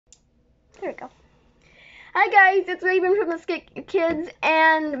There we go. Hi guys, it's Raven from the Skit Kids,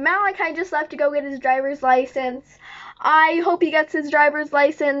 and Maliki just left to go get his driver's license. I hope he gets his driver's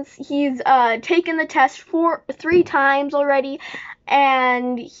license. He's taken the test 3 times already,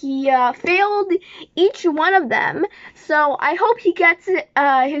 and he failed each one of them. So I hope he gets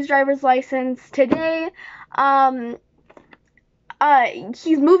his driver's license today.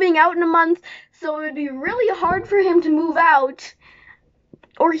 He's moving out in a month, so it would be really hard for him to move out.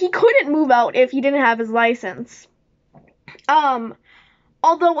 Or he couldn't move out if he didn't have his license. Although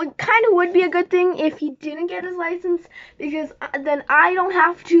it kind of would be a good thing if he didn't get his license, because then I don't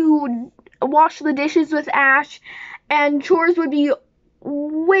have to wash the dishes with Ash, and chores would be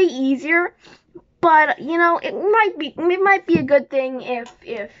way easier. But you know, it might be a good thing if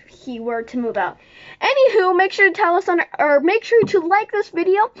he were to move out. Anywho, make sure to tell us make sure to like this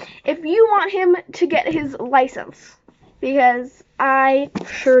video if you want him to get his license, because I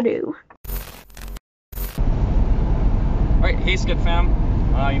sure do. Alright, hey Skit fam.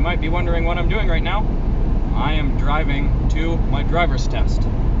 You might be wondering what I'm doing right now. I am driving to my driver's test.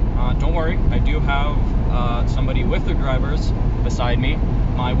 Don't worry, I do have somebody with their drivers beside me.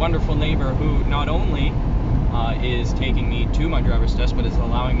 My wonderful neighbor, who not only is taking me to my driver's test, but is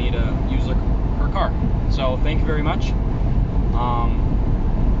allowing me to use her car. So thank you very much.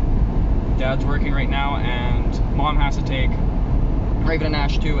 Dad's working right now, and Mom has to take Raven and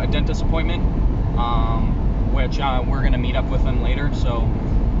Ash to a dentist appointment, which we're going to meet up with them later, so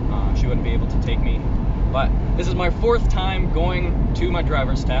she wouldn't be able to take me. But this is my 4th time going to my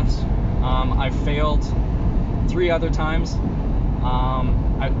driver's test. I've failed 3 other times.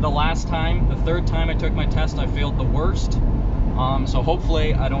 The last time, the 3rd time I took my test, I failed the worst. So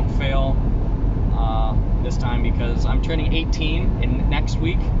hopefully I don't fail this time, because I'm turning 18 in next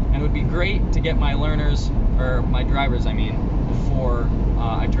week, and it would be great to get my drivers, before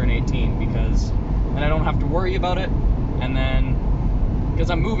I turn 18, because then I don't have to worry about it. And then,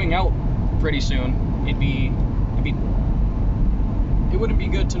 because I'm moving out pretty soon, it wouldn't be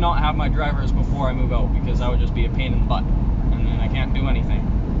good to not have my drivers before I move out, because that would just be a pain in the butt, and then I can't do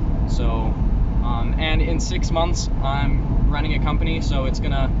anything. So, and in 6 months I'm running a company, so it's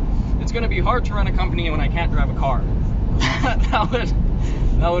gonna be hard to run a company when I can't drive a car.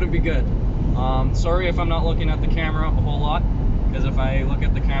 that wouldn't be good. Sorry if I'm not looking at the camera a whole lot, because if I look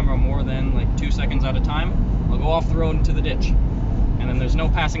at the camera more than like 2 seconds at a time, I'll go off the road into the ditch, and then there's no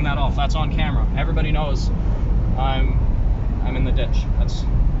passing that off. That's on camera. Everybody knows I'm in the ditch. That's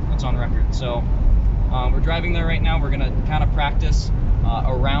on record. So we're driving there right now. We're gonna kind of practice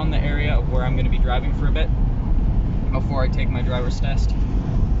around the area of where I'm gonna be driving for a bit before I take my driver's test.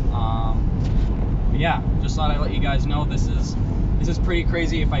 But yeah, just thought I'd let you guys know this is pretty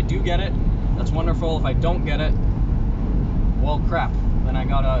crazy. If I do get it, that's wonderful. If I don't get it, well, crap. Then I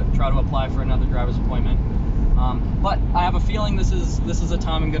gotta try to apply for another driver's appointment. But I have a feeling this is a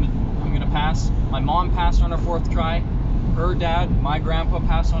time I'm gonna pass. My mom passed on her 4th try. Her dad, my grandpa,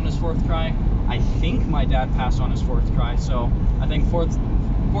 passed on his 4th try. I think my dad passed on his 4th try. So I think fourth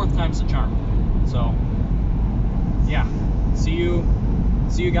time's the charm. So yeah, see you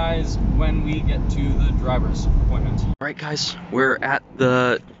guys when we get to the driver's appointment. Alright guys, we're at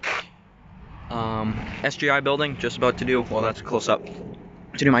the SGI building, just about to do, well, that's a close up,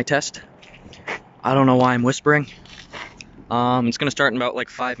 to do my test. I don't know why I'm whispering. It's gonna start in about like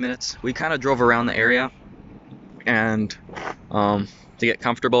 5 minutes. We kind of drove around the area and to get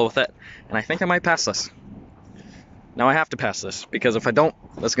comfortable with it, and I think I might pass this. Now I have to pass this, because if I don't,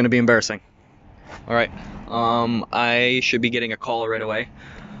 that's gonna be embarrassing. Alright, I should be getting a call right away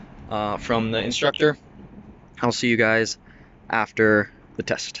from the instructor. I'll see you guys after the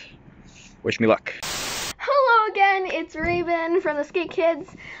test. Wish me luck. Hello again, it's Raven from the Skit Kids.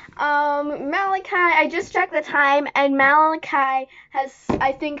 Maliki, I just checked the time, and Maliki has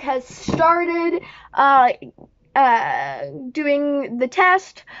started doing the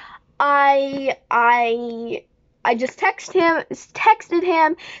test. I just texted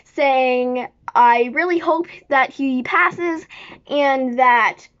him saying I really hope that he passes, and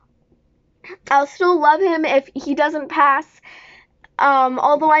that I'll still love him if he doesn't pass.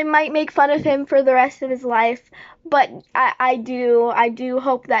 Although I might make fun of him for the rest of his life, but I do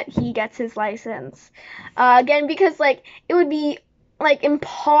hope that he gets his license. Again, because like it would be like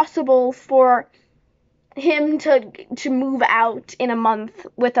impossible for him to move out in a month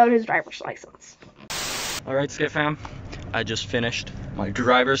without his driver's license. Alright, Skit fam, I just finished my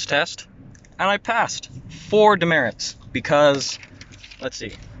driver's test, and I passed 4 demerits, because, let's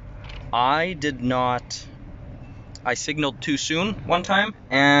see, I signaled too soon one time,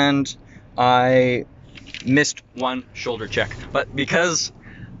 and I missed one shoulder check. But because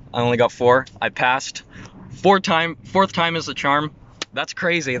I only got 4. I passed. Fourth time is the charm. That's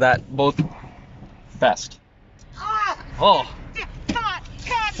crazy that both passed. Oh.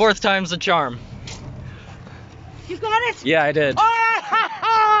 Fourth time's the charm. You got it? Yeah, I did.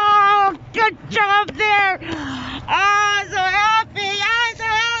 Oh, good job there. Oh, I'm so happy. I'm so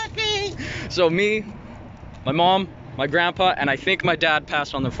happy. So me, my mom, my grandpa, and I think my dad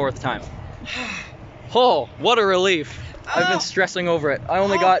passed on the 4th time. Oh, what a relief. I've been stressing over it. I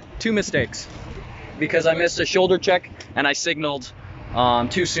only got 2 mistakes because I missed a shoulder check and I signaled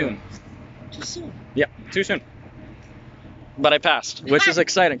too soon. Too soon? Yeah, too soon. But I passed, which is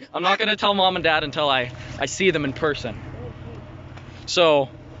exciting. I'm not going to tell mom and dad until I see them in person. So,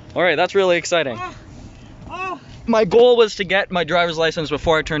 all right, that's really exciting. My goal was to get my driver's license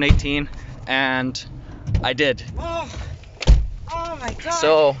before I turned 18, and I did. Oh my God.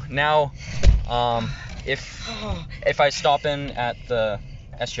 So now, if I stop in at the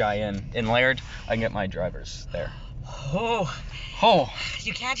SGI in Laird, I can get my driver's there. Oh.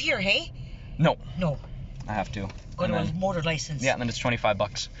 You can't hear, hey? No. No. I have to. Go to a motor license. Yeah, and then it's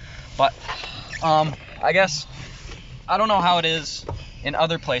 $25. But I guess I don't know how it is in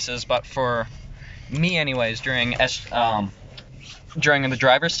other places, but for me anyways, during the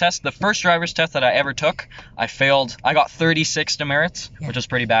driver's test, the first driver's test that I ever took, I failed. I got 36 demerits, which is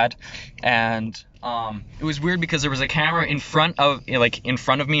pretty bad. And it was weird because there was a camera in front of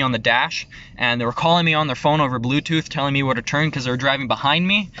me on the dash, and they were calling me on their phone over Bluetooth, telling me where to turn because they were driving behind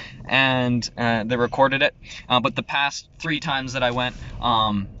me, and they recorded it. But the past 3 times that I went,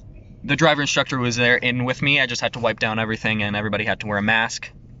 the driver instructor was there in with me. I just had to wipe down everything, and everybody had to wear a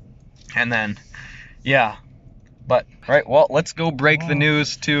mask. And then, yeah. But right, well, let's go break the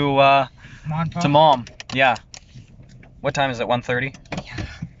news to Mom. Yeah. What time is it? 1:30? Yeah.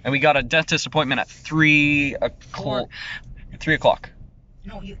 And we got a dentist appointment at 3 o'clock. 3 o'clock.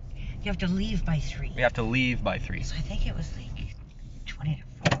 No, you have to leave by 3. We have to leave by 3. So I think it was like 20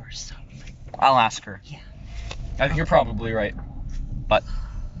 to 4 or something. I'll ask her. Yeah. I think you're probably right. But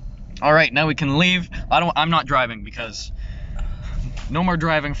all right, now we can leave. I'm not driving because no more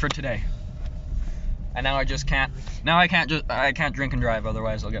driving for today. And now I just can't. Now I can't drink and drive.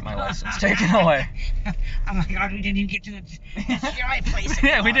 Otherwise, I'll get my license taken away. Oh my God, we didn't even get to the SGI place.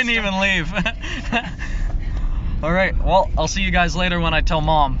 Yeah, we didn't even leave. All right. Well, I'll see you guys later when I tell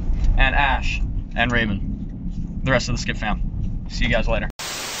Mom and Ash and Raven, the rest of the Skip fam. See you guys later.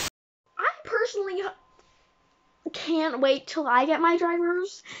 I personally can't wait till I get my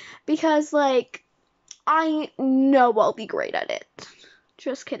driver's because, like, I know I'll be great at it.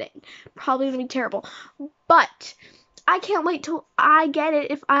 Just kidding. Probably gonna be terrible. But I can't wait till I get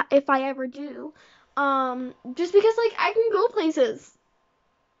it if I ever do. Just because, like, I can go places.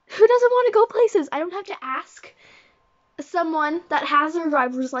 Who doesn't want to go places? I don't have to ask someone that has their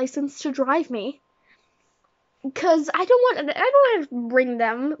driver's license to drive me. Because I don't want to bring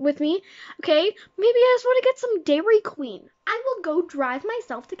them with me, okay? Maybe I just want to get some Dairy Queen. I will go drive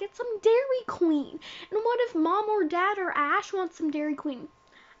myself to get some Dairy Queen. And what if Mom or Dad or Ash wants some Dairy Queen?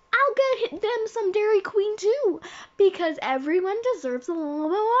 I'll get them some Dairy Queen too, because everyone deserves a little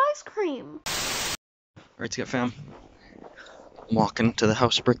bit of ice cream. Alright, Skip fam. I'm walking to the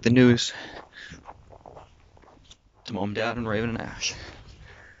house to break the news to Mom, Dad, and Raven and Ash.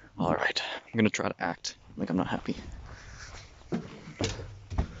 Alright, I'm gonna try to act like I'm not happy.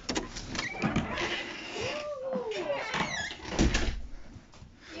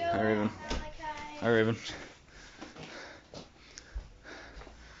 Hi, Raven. Hi, Raven.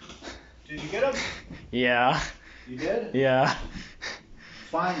 Did you get him? Yeah. You did? Yeah.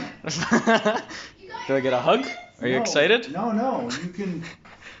 Finally. Do I get a hug? Are you excited? No. You can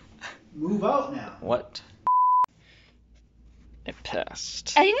move out now. What? It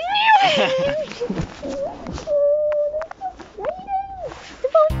passed. I knew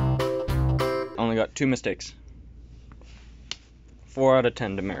it! Only got 2 mistakes. 4 out of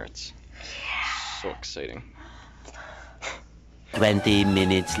 10 demerits. Yeah. So exciting. 20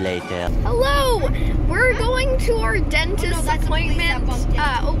 minutes later. Hello! We're going to our dentist appointment.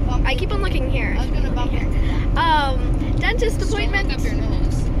 I keep on looking here. I was gonna bump here. Dentist appointment. Up your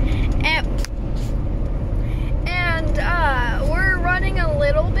nose. And we're running a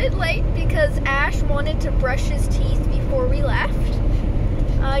little bit late because Ash wanted to brush his teeth before we left.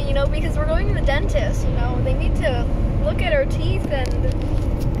 You know, because we're going to the dentist, you know, they need to look at our teeth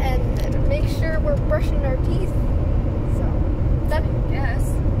and make sure we're brushing our teeth. Yes.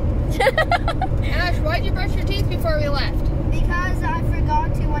 Ash, why'd you brush your teeth before we left? Because I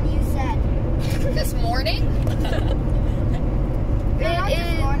forgot to when you said. This morning? Not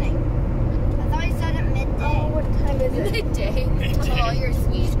this morning. I thought you said at midday. Oh, what time is it? Midday. Oh, you're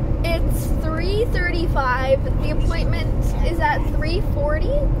sweet. 3:35. The appointment is at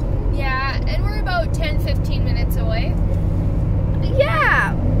 3:40. Yeah, and we're about 10-15 minutes away.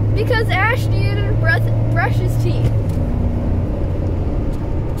 Yeah, because Ash needed to brush his teeth.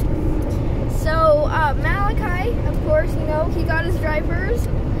 So, Malachi, of course, you know, he got his driver's.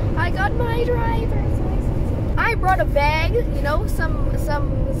 I got my driver's license. I brought a bag, you know,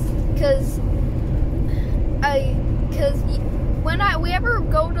 because when we ever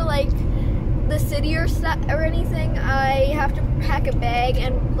go to, like, the city or anything, I have to pack a bag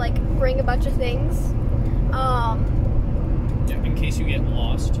and, like, bring a bunch of things. Yeah, in case you get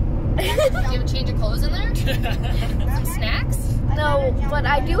lost. Do you have a change of clothes in there? Some snacks? No, but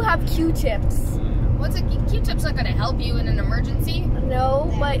I do have Q-tips. What's a Q-tip's not gonna help you in an emergency? No,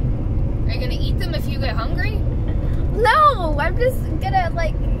 but Are you gonna eat them if you get hungry? no, I'm just gonna,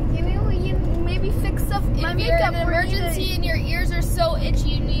 like, you maybe fix up my If you're makeup in an or emergency and your ears are so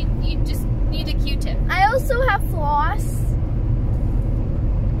itchy, you just need a Q-tip. I also have floss.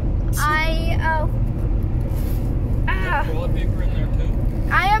 Toilet paper in there too.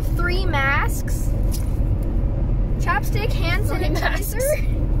 I have 3 masks, chapstick, hand 3 sanitizer,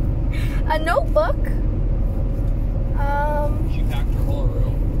 a notebook. She packed her whole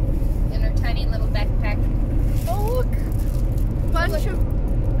room. In her tiny little backpack. Oh look, bunch of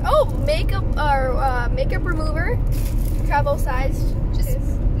makeup or makeup remover, travel size. Just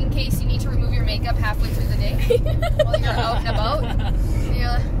in case you need to remove your makeup halfway through the day while you're out and about. And you're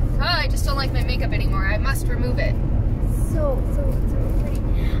like, oh, I just don't like my makeup anymore. I must remove it. So pretty.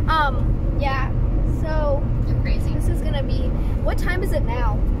 Yeah. So You're crazy. this is gonna be. What time is it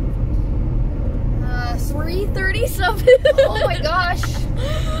now? 3:37. Oh my gosh.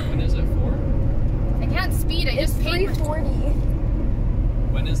 When is it for? I can't speed. I It's just paid. 3:40.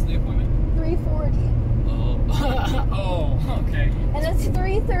 When is the appointment? 3:40. Oh. Oh, okay. And it's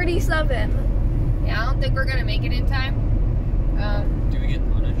 3:37. Yeah, I don't think we're gonna make it in time. Do we get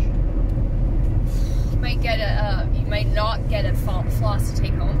punished? You might not get a floss to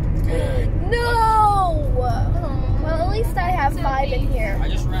take home. No. Well, at least I have 5 in here. I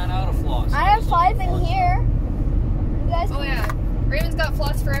just ran out of floss. I have 5 in here. You guys. Oh yeah, Raven's got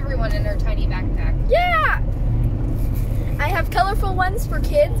floss for everyone in her tiny backpack. Yeah. I have colorful ones for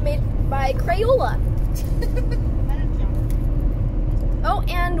kids made by Crayola. Oh,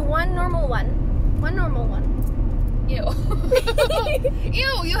 and one normal one. One normal one. Ew.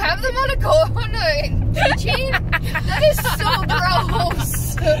 Ew, you have them on a keychain? That is so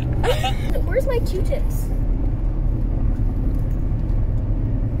gross. Where's my Q-tips?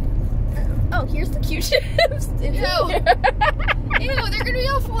 Oh, here's the Q-tips. Ew. Ew, they're gonna be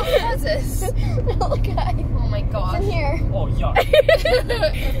all full of pauses. Okay. Oh my It's gosh. in here. Oh, yuck.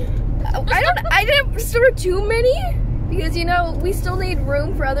 I didn't store too many because, you know, we still need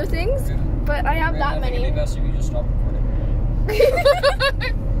room for other things, but I have that I think it'd many. be best if you just stop recording.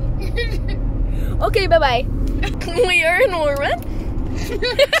 Okay, bye-bye. We are in Ormond. And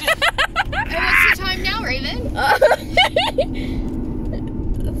what's the time now, Raven?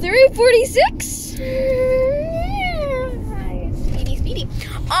 3:46. Speedy.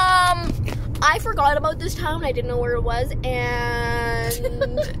 I forgot about this town. I didn't know where it was, and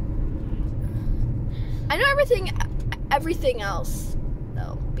I know everything else,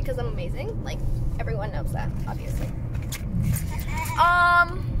 though, because I'm amazing. Like, everyone knows that, obviously.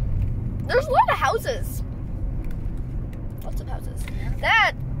 There's a lot of houses. Lots of houses.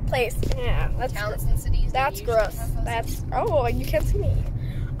 That place, yeah, that's Towns and cities. that's they usually gross. have houses. That's, oh, you can't see me.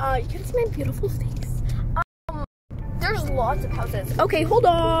 You can see my beautiful face. There's lots of houses. Okay, hold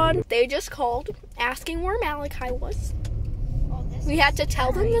on. They just called asking where Malachi was. Oh, this We had to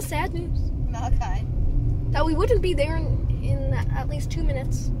tell them the sad news Malachi. that we wouldn't be there in at least 2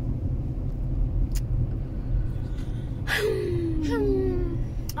 minutes.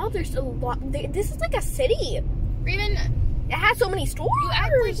 Oh, there's a lot. This is like a city. Raven, It has so many stores. you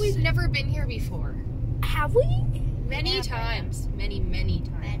act like we've never been here before. Have we? Many Never. times. Many times. Many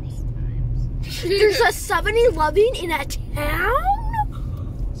times. There's a 7-Eleven in a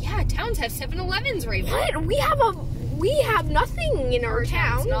town? Yeah, towns have 7-Elevens, Raven. What? We have nothing in our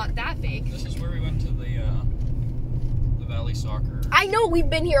Town's town. not that big. This is where we went to the Valley Soccer. I know we've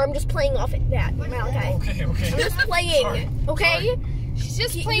been here. I'm just playing off at that, Malachi. Okay. I'm just playing. Sorry. Okay? She's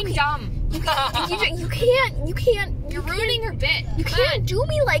just You- plain you dumb. You can't. You're ruining her bit. You can't do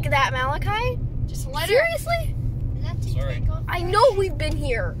me like that, Malachi. Just let her. Seriously? Is that too Sorry. big off? I know we've been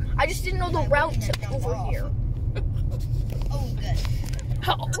here. I just didn't know the route over here. Oh, good.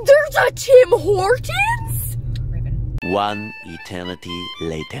 There's a Tim Hortons? Raven. One eternity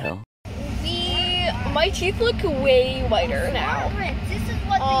later. My teeth look way whiter now. This is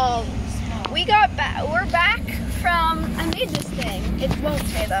what they use. We got We're back from. I made this thing. It won't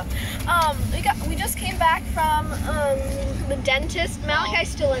stay though. We just came back from the dentist. Malachi's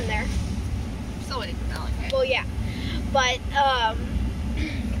still in there. Still waiting for Maliki. Well, yeah, but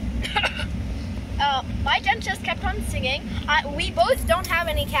my dentist kept on singing. We both don't have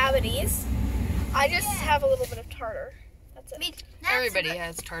any cavities. I just have a little bit of tartar. That's it. Everybody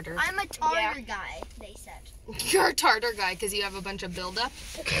has tartar. I'm a tartar guy, they said. You're a tartar guy because you have a bunch of buildup.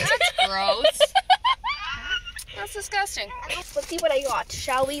 That's gross. That's disgusting. Let's see what I got,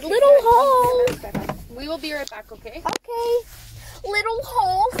 shall we? Little hole. We will be right back, okay? Okay. Little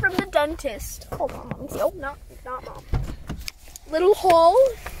hole from the dentist. Hold on, let me see. Oh, not mom. Little hole.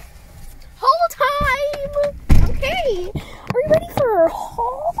 Hole time. Okay. Are you ready for a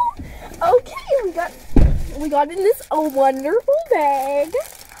haul? Okay, we got in this wonderful bag.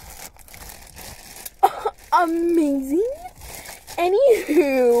 Amazing.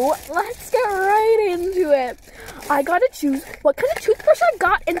 Anywho, let's get right into it. I gotta choose what kind of toothbrush I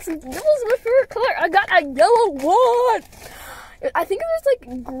got, and since yellow's my favorite color, I got a yellow one. I think it was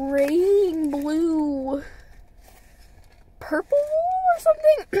like gray and blue, purple or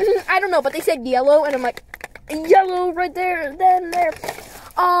something. I don't know, but they said yellow, and I'm like, yellow right there, then there.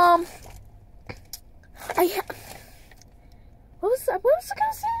 What was I gonna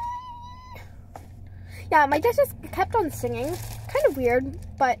say? Yeah, my dad just kept on singing. Kind of weird,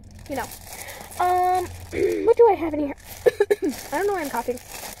 but you know. What do I have in here? I don't know why I'm coughing.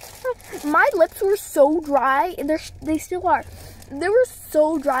 My lips were so dry, and they still are. They were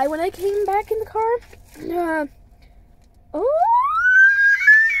so dry when I came back in the car.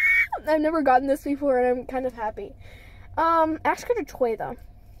 I've never gotten this before, and I'm kind of happy. Ask her to toy though.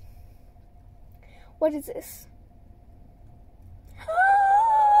 What is this?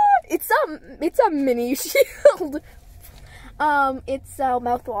 It's a mini shield. It's a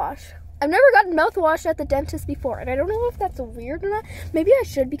mouthwash. I've never gotten mouthwash at the dentist before, and I don't know if that's weird or not. Maybe I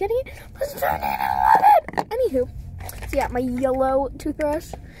should be getting it. Anywho, so yeah, my yellow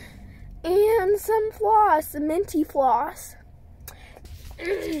toothbrush and some floss, minty floss.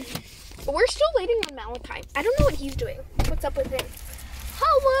 We're still waiting on Maliki. I don't know what he's doing. What's up with him?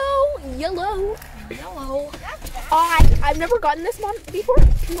 Hello, yellow. Yellow. I've never gotten this one before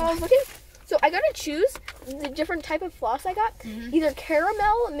when I was looking. So I gotta choose the different type of floss I got. Either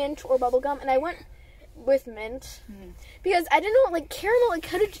caramel, mint, or bubblegum. And I went with mint. Because I didn't know, like, caramel, it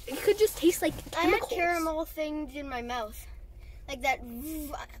could just taste like chemicals. I had caramel things in my mouth. Like that.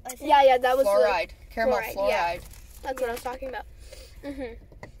 Yeah, that was fluoride. Caramel fluoride. Yeah, that's what I was talking about.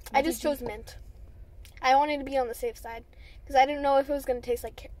 I just chose mint. I wanted to be on the safe side. Because I didn't know if it was going to taste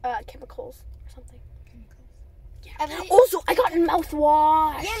like chemicals or something. Yeah. Also, I got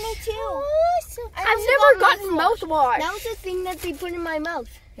mouthwash. Yeah, me too. Awesome. I've never gotten mouthwash. That was the thing that they put in my mouth.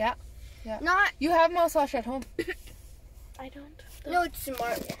 Yeah. Not. You have mouthwash at home. I don't. No, it's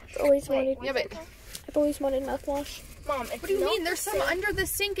smart. I've always wanted. Yeah, but I've always wanted mouthwash. Mom, what do you mean? There's some under the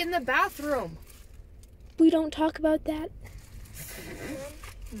sink in the bathroom. We don't talk about that.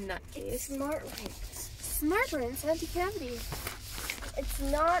 Nutcase. Smart rinse. Smart rinse anti-cavity. It's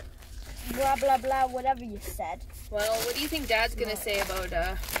not blah blah blah whatever you said. Well, what do you think Dad's gonna say about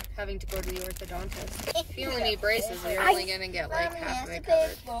having to go to the orthodontist? If you only need braces, you're only gonna get like half of it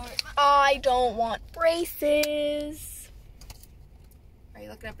covered. I don't want braces. Are you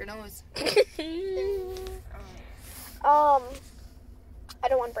looking up your nose? I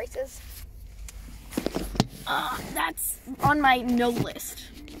don't want braces. That's on my no list.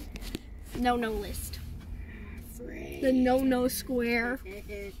 No list. The no square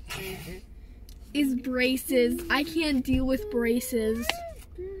is braces. I can't deal with braces.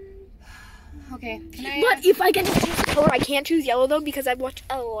 Okay. But if I get to choose color, I can't choose yellow though because I've watched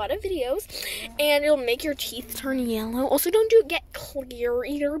a lot of videos and it'll make your teeth turn yellow. Also, don't get clear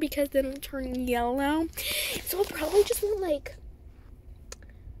either because then it'll turn yellow. So I'll probably just want like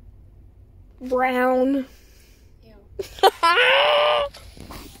brown.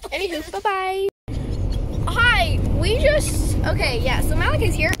 Anywho, bye-bye. Hi, okay, yeah, so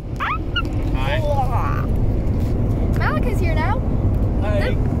Maliki's here. Hi. Maliki's here now.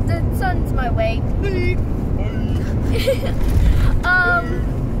 Hi. The sun's my way.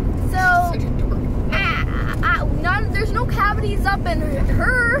 There's no cavities up in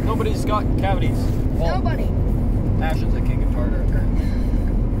her. Nobody's got cavities. Well, Nobody. Ash is the king of tartar.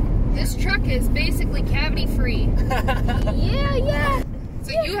 This truck is basically cavity free. Yeah.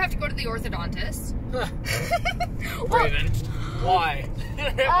 So you have to go to the orthodontist. Raven, why?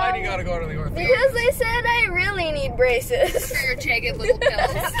 Why do you gotta go to the orthodontist? Because they said I really need braces. For your jagged little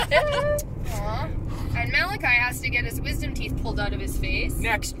pills. Aww. And Maliki has to get his wisdom teeth pulled out of his face.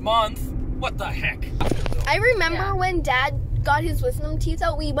 Next month. What the heck? I remember when Dad got his wisdom teeth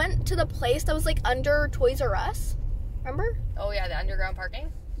out, we went to the place that was like under Toys R Us. Remember? Oh yeah, the underground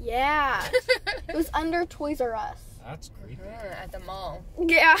parking. Yeah. It was under Toys R Us. That's creepy. At the mall.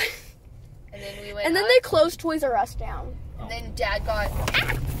 Yeah. And then we went. And then up, they closed Toys R Us down. And then Dad got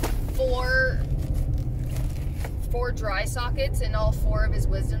four dry sockets in all 4 of his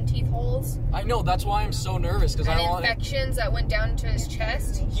wisdom teeth holes. I know, that's why I'm so nervous, because I don't want infections that went down to his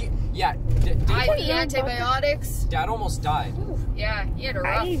chest. Yeah. IV antibiotics. Dad almost died. Yeah, he had a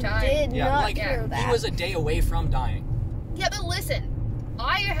rough I time. did not like, hear that. he was a day away from dying. Yeah, but listen,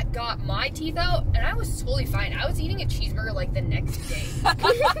 I got my teeth out and I was totally fine. I was eating a cheeseburger like the next day.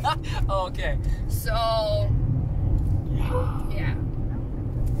 Oh, okay. So, yeah.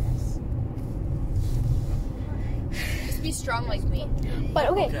 Just be strong like me. But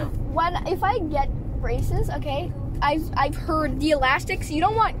okay, if I get braces, okay, I've heard the elastics, you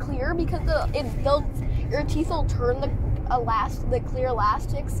don't want clear because your teeth will turn the clear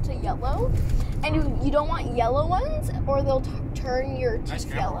elastics to yellow, and you don't want yellow ones or they'll turn your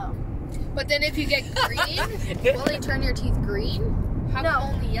teeth yellow. But then if you get green, will they turn your teeth green? How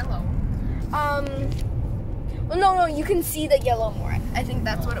come only yellow? Well, no, you can see the yellow more. I think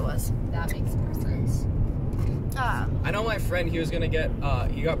that's what it was. That makes more sense. I know my friend, he was gonna get,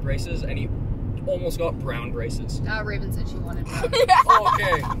 he got braces and he almost got brown braces. Raven said she wanted brown. Oh,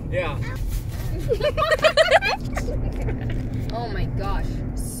 okay, yeah. Oh my gosh.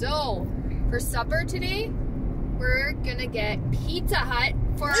 So, for supper today, we're gonna get Pizza Hut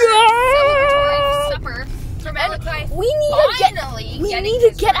for our celebratory supper. For Maliki. We need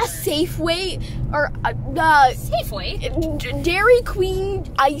to get a Safeway or Safeway? Dairy Queen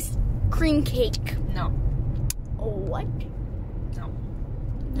ice cream cake. No. What? No.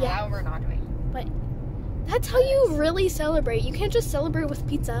 Yeah, we're not doing. But that's how you really celebrate. You can't just celebrate with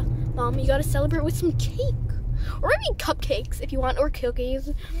pizza, Mom. You gotta celebrate with some cake. Or maybe cupcakes if you want, or cookies,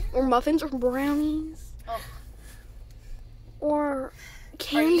 or muffins, or brownies. Oh. Or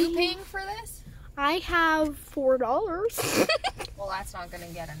candy. Are you paying for this? I have $4. Well, that's not gonna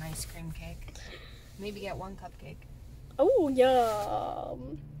get an ice cream cake. Maybe get 1 cupcake. Oh,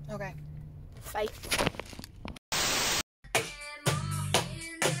 yum. Okay. Bye.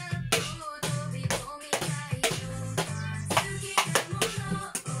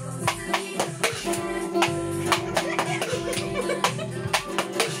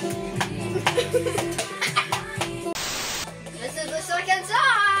 This is the second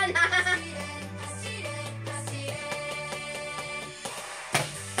song.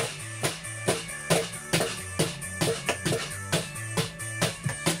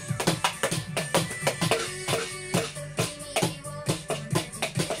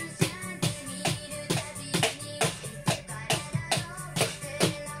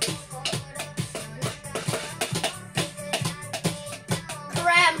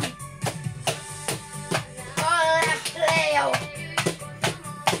 Creme. Oh, that Play-Doh.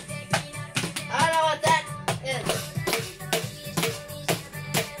 I don't know what that is.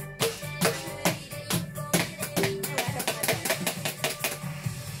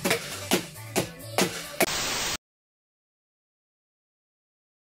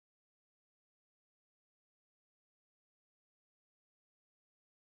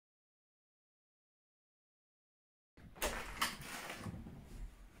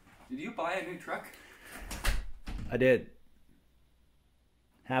 Did you buy a new truck? I did.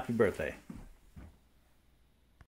 Happy birthday.